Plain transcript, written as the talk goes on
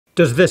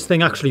Does this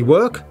thing actually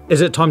work?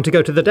 Is it time to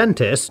go to the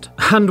dentist?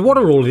 And what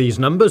are all these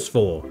numbers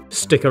for?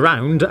 Stick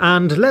around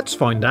and let's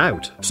find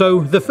out.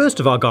 So the first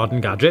of our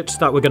garden gadgets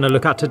that we're going to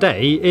look at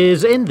today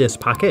is in this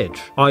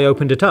package. I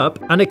opened it up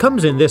and it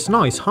comes in this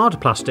nice hard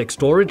plastic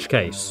storage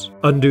case.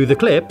 Undo the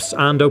clips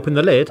and open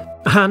the lid.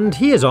 And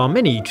here's our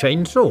mini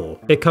chainsaw.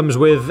 It comes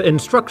with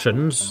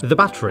instructions, the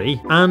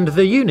battery, and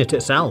the unit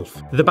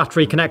itself. The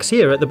battery connects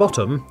here at the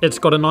bottom, it's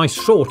got a nice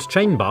short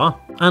chain bar,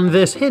 and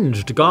this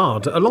hinged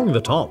guard along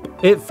the top.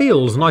 It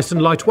feels nice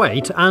and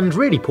lightweight and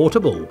really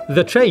portable.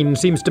 The chain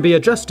seems to be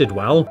adjusted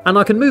well, and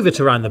I can move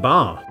it around the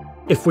bar.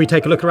 If we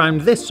take a look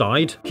around this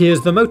side,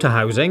 here's the motor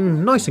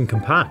housing, nice and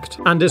compact,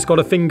 and it's got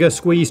a finger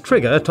squeeze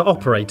trigger to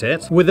operate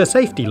it, with a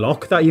safety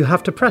lock that you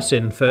have to press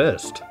in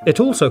first. It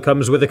also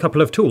comes with a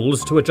couple of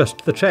tools to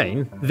adjust the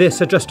chain.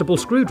 This adjustable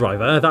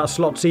screwdriver that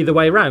slots either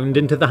way round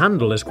into the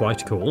handle is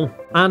quite cool.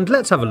 And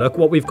let's have a look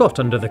what we've got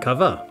under the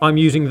cover. I'm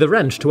using the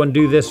wrench to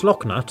undo this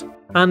lock nut,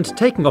 and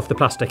taking off the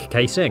plastic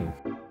casing.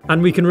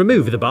 And we can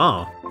remove the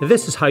bar.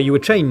 This is how you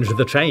would change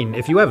the chain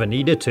if you ever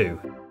needed to.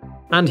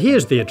 And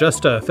here's the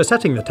adjuster for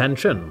setting the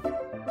tension.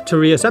 To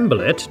reassemble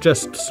it,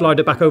 just slide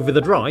it back over the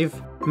drive,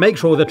 make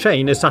sure the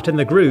chain is sat in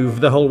the groove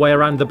the whole way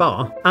around the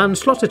bar, and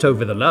slot it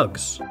over the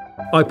lugs.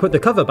 I put the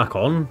cover back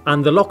on,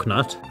 and the lock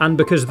nut, and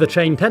because the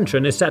chain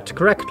tension is set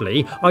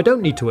correctly, I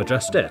don't need to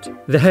adjust it.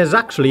 There's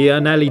actually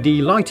an LED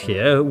light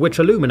here which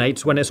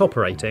illuminates when it's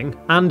operating,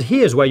 and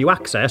here's where you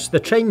access the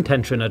chain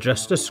tension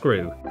adjuster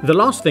screw. The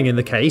last thing in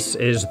the case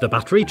is the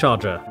battery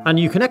charger, and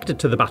you connect it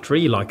to the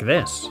battery like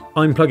this.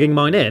 I'm plugging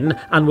mine in,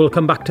 and we'll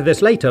come back to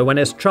this later when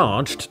it's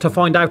charged to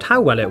find out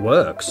how well it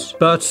works.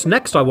 But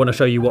next I want to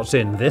show you what's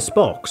in this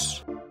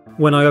box.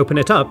 When I open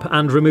it up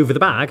and remove the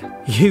bag,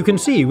 you can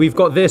see we've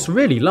got this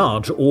really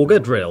large auger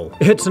drill.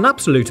 It's an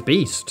absolute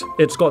beast.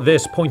 It's got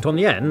this point on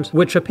the end,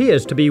 which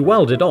appears to be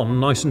welded on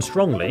nice and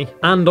strongly,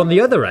 and on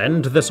the other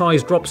end the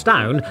size drops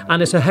down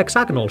and it's a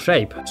hexagonal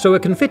shape, so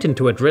it can fit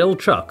into a drill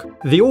chuck.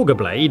 The auger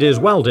blade is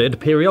welded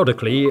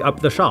periodically up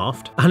the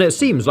shaft, and it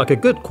seems like a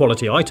good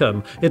quality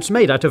item. It's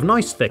made out of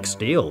nice thick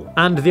steel,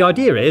 and the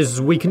idea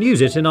is we can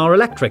use it in our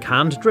electric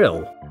hand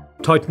drill.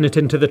 Tighten it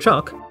into the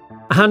chuck,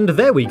 and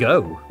there we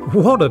go.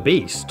 What a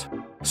beast.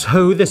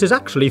 So this is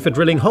actually for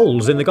drilling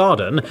holes in the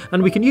garden,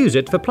 and we can use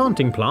it for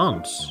planting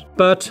plants.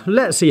 But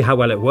let's see how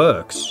well it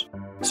works.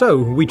 So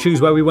we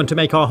choose where we want to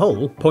make our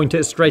hole, point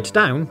it straight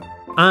down,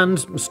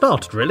 and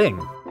start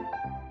drilling.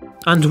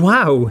 And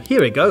wow,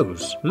 here it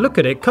goes. Look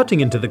at it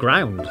cutting into the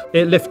ground.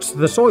 It lifts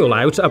the soil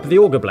out up the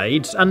auger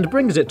blades and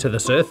brings it to the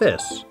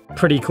surface.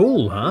 Pretty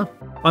cool, huh?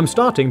 I'm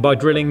starting by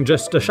drilling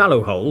just a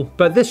shallow hole,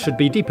 but this should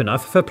be deep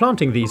enough for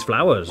planting these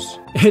flowers.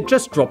 It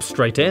just drops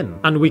straight in,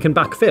 and we can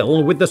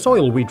backfill with the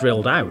soil we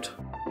drilled out.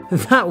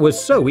 That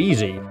was so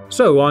easy.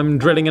 So I'm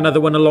drilling another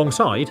one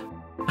alongside.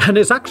 And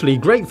it's actually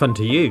great fun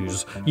to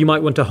use. You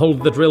might want to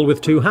hold the drill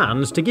with two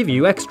hands to give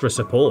you extra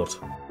support.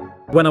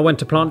 When I went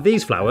to plant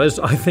these flowers,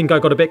 I think I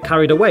got a bit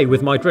carried away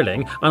with my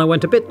drilling and I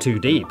went a bit too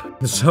deep.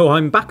 So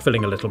I'm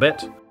backfilling a little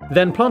bit,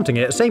 then planting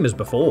it same as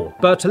before.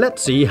 But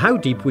let's see how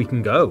deep we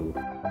can go.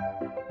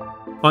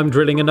 I'm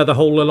drilling another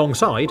hole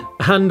alongside,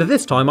 and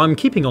this time I'm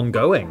keeping on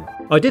going.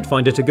 I did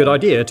find it a good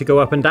idea to go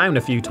up and down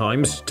a few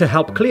times to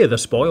help clear the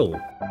spoil.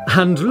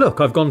 And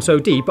look, I've gone so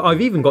deep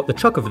I've even got the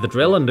chuck of the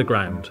drill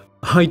underground.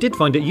 I did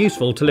find it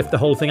useful to lift the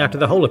whole thing out of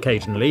the hole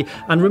occasionally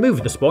and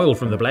remove the spoil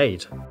from the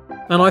blade.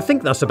 And I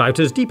think that's about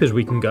as deep as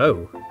we can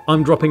go.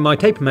 I'm dropping my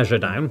tape measure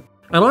down,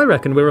 and I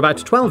reckon we're about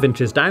 12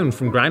 inches down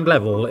from ground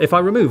level if I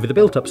remove the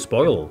built-up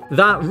spoil.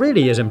 That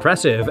really is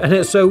impressive, and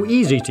it's so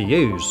easy to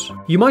use.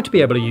 You might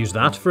be able to use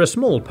that for a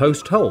small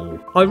post hole.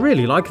 I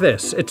really like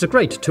this. It's a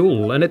great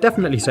tool, and it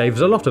definitely saves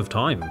a lot of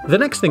time. The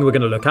next thing we're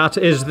going to look at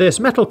is this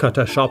metal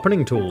cutter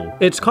sharpening tool.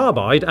 It's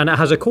carbide, and it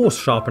has a coarse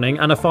sharpening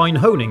and a fine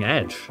honing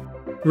edge.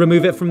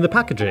 Remove it from the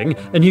packaging,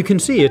 and you can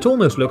see it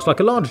almost looks like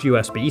a large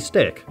USB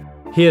stick.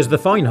 Here's the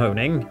fine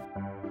honing,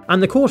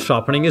 and the coarse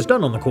sharpening is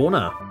done on the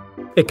corner.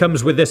 It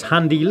comes with this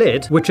handy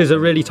lid, which is a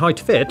really tight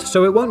fit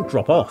so it won't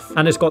drop off,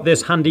 and it's got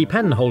this handy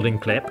pen holding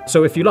clip,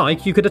 so if you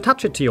like you could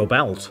attach it to your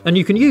belt, and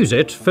you can use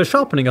it for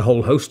sharpening a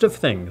whole host of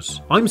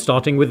things. I'm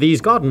starting with these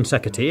garden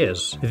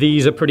secateurs.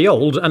 These are pretty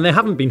old and they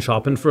haven't been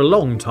sharpened for a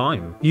long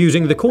time.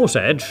 Using the coarse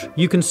edge,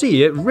 you can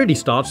see it really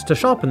starts to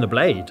sharpen the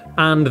blade,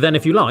 and then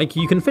if you like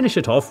you can finish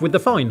it off with the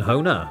fine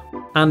honer.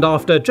 And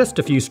after just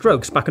a few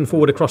strokes back and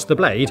forward across the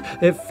blade,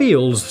 it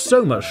feels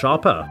so much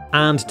sharper.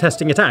 And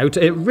testing it out,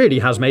 it really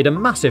has made a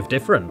massive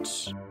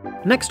difference.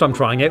 Next I'm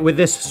trying it with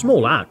this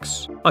small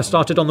axe. I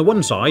started on the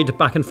one side,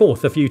 back and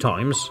forth a few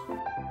times,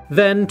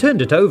 then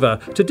turned it over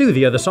to do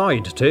the other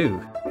side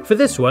too. For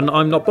this one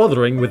I'm not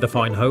bothering with the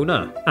fine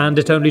honer, and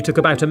it only took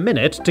about a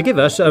minute to give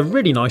us a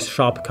really nice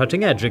sharp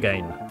cutting edge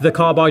again. The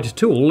carbide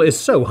tool is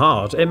so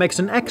hard, it makes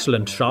an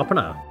excellent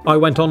sharpener. I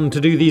went on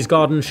to do these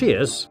garden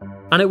shears,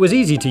 and it was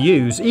easy to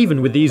use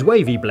even with these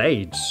wavy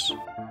blades.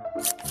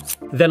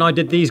 Then I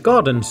did these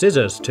garden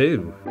scissors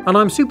too, and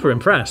I'm super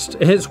impressed.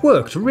 It's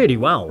worked really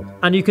well,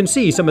 and you can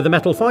see some of the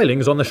metal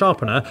filings on the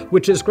sharpener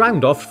which is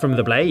ground off from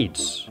the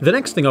blades. The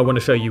next thing I want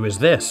to show you is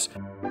this.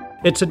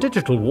 It's a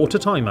digital water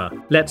timer.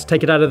 Let's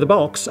take it out of the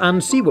box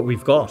and see what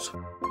we've got.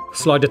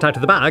 Slide it out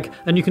of the bag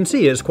and you can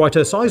see it's quite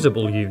a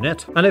sizable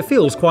unit, and it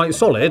feels quite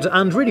solid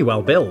and really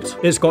well built.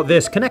 It's got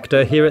this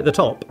connector here at the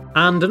top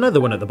and another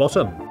one at the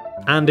bottom.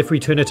 And if we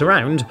turn it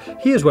around,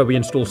 here's where we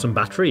install some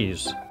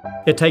batteries.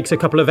 It takes a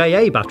couple of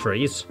AA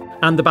batteries,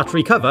 and the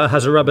battery cover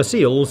has a rubber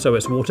seal so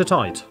it's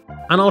watertight.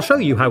 And I'll show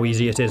you how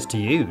easy it is to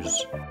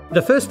use.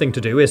 The first thing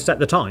to do is set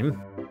the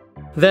time.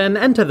 Then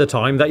enter the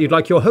time that you'd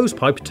like your hose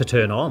pipe to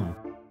turn on.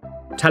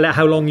 Tell it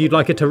how long you'd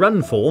like it to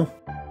run for,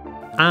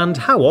 and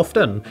how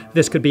often.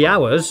 This could be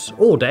hours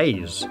or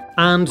days.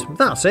 And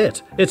that's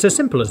it. It's as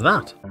simple as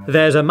that.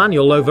 There's a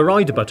manual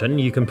override button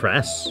you can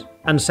press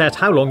and set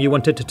how long you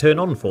want it to turn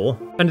on for.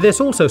 And this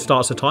also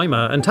starts a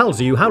timer and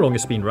tells you how long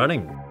it's been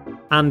running.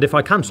 And if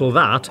I cancel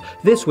that,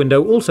 this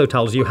window also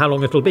tells you how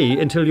long it'll be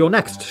until your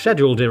next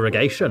scheduled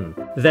irrigation.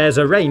 There's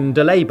a rain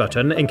delay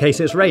button in case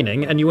it's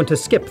raining and you want to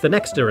skip the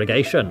next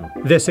irrigation.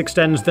 This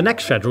extends the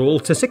next schedule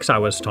to 6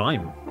 hours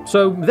time.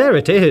 So there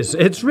it is,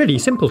 it's really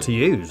simple to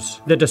use.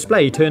 The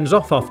display turns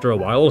off after a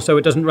while so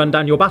it doesn't run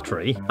down your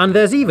battery, and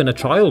there's even a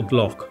child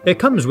lock. It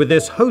comes with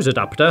this hose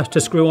adapter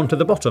to screw onto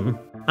the bottom,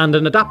 and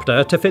an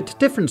adapter to fit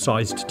different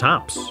sized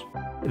taps.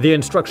 The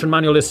instruction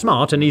manual is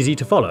smart and easy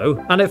to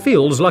follow, and it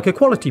feels like a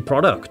quality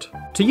product.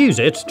 To use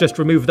it, just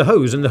remove the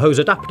hose and the hose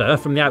adapter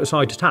from the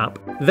outside tap,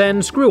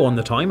 then screw on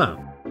the timer.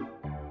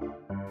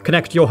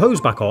 Connect your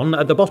hose back on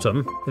at the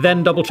bottom,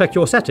 then double check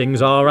your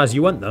settings are as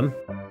you want them,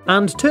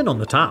 and turn on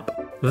the tap.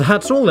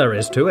 That's all there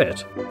is to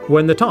it.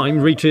 When the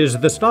time reaches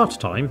the start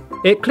time,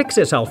 it clicks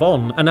itself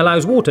on and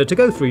allows water to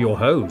go through your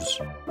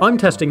hose. I'm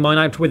testing mine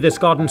out with this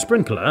garden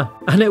sprinkler,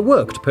 and it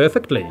worked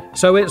perfectly.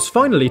 So it's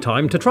finally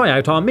time to try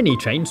out our mini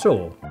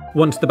chainsaw.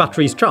 Once the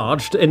battery's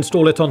charged,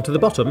 install it onto the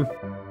bottom,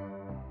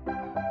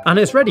 and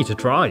it's ready to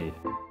try.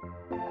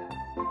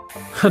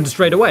 And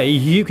straight away,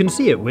 you can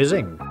see it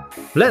whizzing.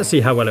 Let's see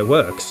how well it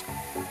works.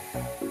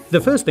 The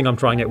first thing I'm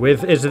trying it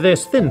with is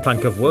this thin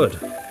plank of wood.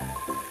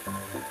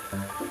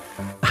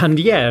 And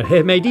yeah,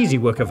 it made easy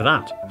work of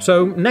that.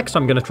 So next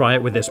I'm going to try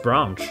it with this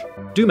branch.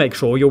 Do make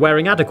sure you're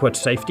wearing adequate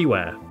safety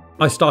wear.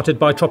 I started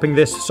by chopping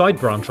this side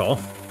branch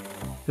off.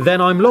 Then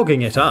I'm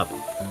logging it up.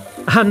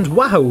 And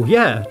wow,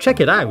 yeah,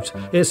 check it out.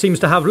 It seems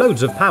to have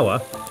loads of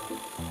power.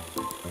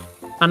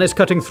 And it's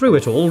cutting through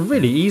it all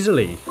really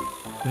easily.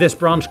 This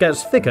branch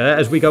gets thicker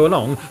as we go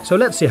along, so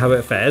let's see how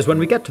it fares when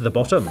we get to the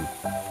bottom.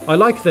 I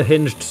like the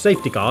hinged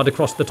safety guard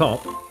across the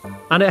top,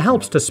 and it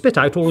helps to spit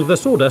out all of the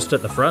sawdust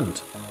at the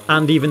front.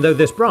 And even though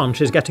this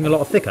branch is getting a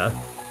lot thicker,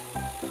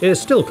 it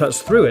still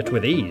cuts through it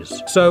with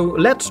ease. So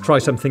let's try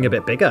something a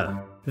bit bigger.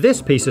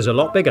 This piece is a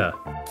lot bigger,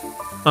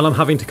 and I'm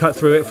having to cut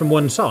through it from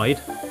one side.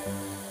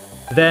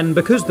 Then,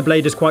 because the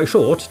blade is quite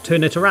short,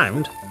 turn it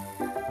around,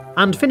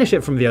 and finish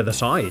it from the other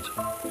side.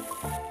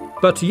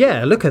 But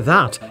yeah, look at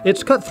that,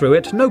 it's cut through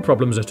it no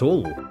problems at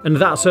all, and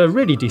that's a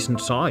really decent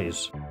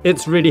size.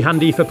 It's really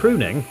handy for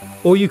pruning,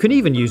 or you can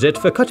even use it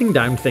for cutting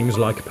down things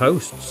like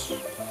posts.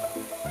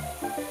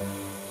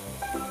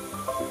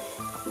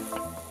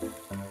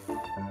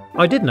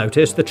 I did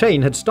notice the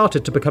chain had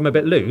started to become a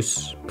bit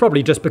loose,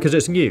 probably just because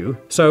it's new,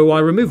 so I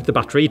removed the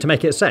battery to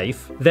make it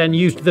safe, then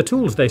used the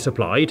tools they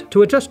supplied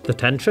to adjust the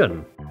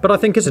tension. But I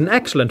think it's an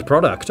excellent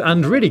product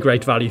and really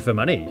great value for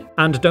money.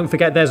 And don't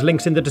forget there's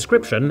links in the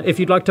description if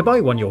you'd like to buy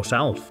one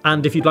yourself.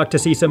 And if you'd like to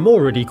see some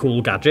more really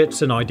cool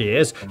gadgets and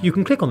ideas, you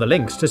can click on the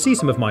links to see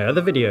some of my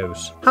other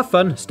videos. Have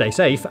fun, stay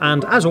safe,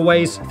 and as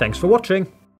always, thanks for watching.